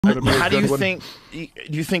How do you think?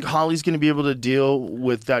 Do you think Holly's going to be able to deal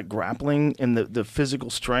with that grappling and the physical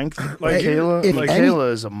strength? Like Kayla,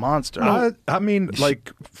 Kayla is a monster. I mean,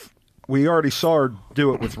 like we already saw her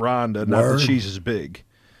do it with Ronda. Not that she's as big.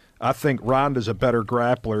 I think Ronda's a better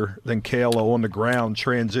grappler than Kayla on the ground,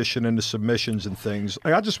 transition into submissions and things.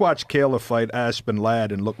 Like, I just watched Kayla fight Aspen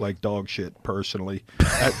Ladd and look like dog shit personally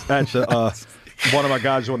at the, one of my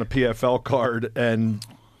guys on the PFL card, and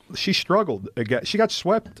she struggled again. She got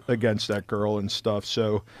swept against that girl and stuff.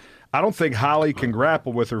 So I don't think Holly can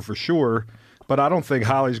grapple with her for sure, but I don't think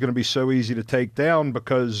Holly's going to be so easy to take down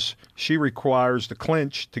because she requires the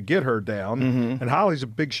clinch to get her down. And Holly's a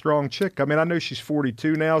big, strong chick. I mean, I know she's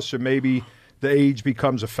 42 now, so maybe the age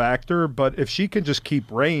becomes a factor, but if she can just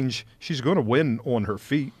keep range, she's going to win on her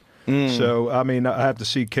feet. So, I mean, I have to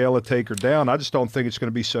see Kayla take her down. I just don't think it's going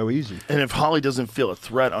to be so easy. And if Holly doesn't feel a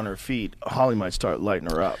threat on her feet, Holly might start lighting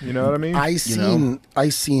her up. You know what I mean? I seen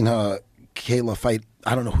Kayla fight.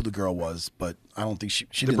 I don't know who the girl was, but I don't think she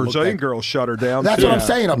the didn't Brazilian look girl shut her down. That's what I'm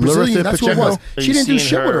saying. A Brazilian, that's what it was. She didn't do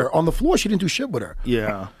shit with her. On the floor, she didn't do shit with her.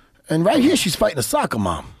 Yeah. And right here, she's fighting a soccer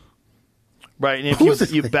mom. Right, and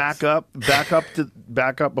if you back up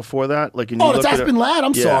before that, like, and you it's Aspen Ladd.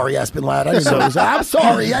 I'm sorry, Aspen Ladd. I didn't know. I'm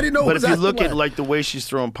sorry, I didn't know. But if you look at like the way she's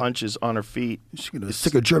throwing punches on her feet, she's gonna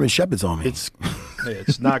stick her German shepherds on me. It's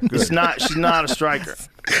not good. It's not. She's not a striker,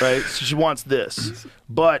 right? So she wants this,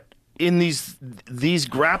 but in these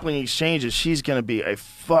grappling exchanges, she's going to be a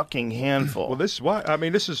fucking handful. Well, this is why. I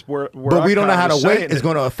mean, this is where. But we don't know how to weight is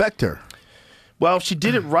going to affect her. Well, if she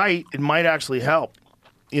did it right, it might actually help.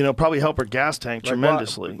 You know, probably help her gas tank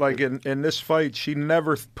tremendously. Like in this fight, she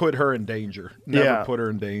never put her in danger. Never put her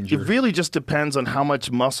in danger. It really just depends on how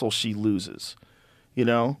much muscle she loses, you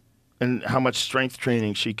know, and how much strength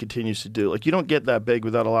training she continues to do. Like, you don't get that big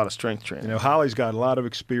without a lot of strength training. You know, Holly's got a lot of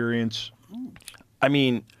experience. I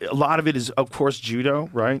mean, a lot of it is, of course, judo,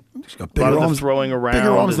 right? She's got a lot of the throwing around.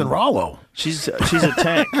 Bigger arms than Rallo. She's a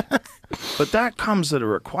tank. But that comes at a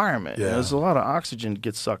requirement. Yeah. There's a lot of oxygen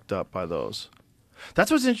gets sucked up by those.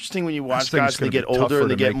 That's what's interesting when you watch guys, they get older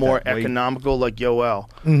and they get more economical, like Yoel.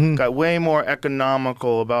 Got way more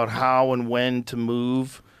economical about how and when to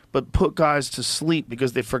move, but put guys to sleep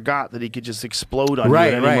because they forgot that he could just explode on you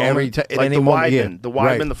at any moment. Like the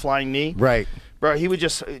Weidman, the flying knee. Right. Bro, he would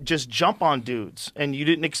just jump on dudes, and you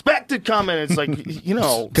didn't expect it coming. It's like, you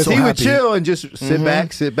know. Because he would chill and just sit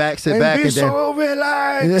back, and be then so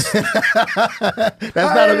relaxed. That's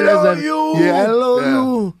not a you. Yeah, I love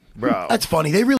you. Bro. That's funny. They really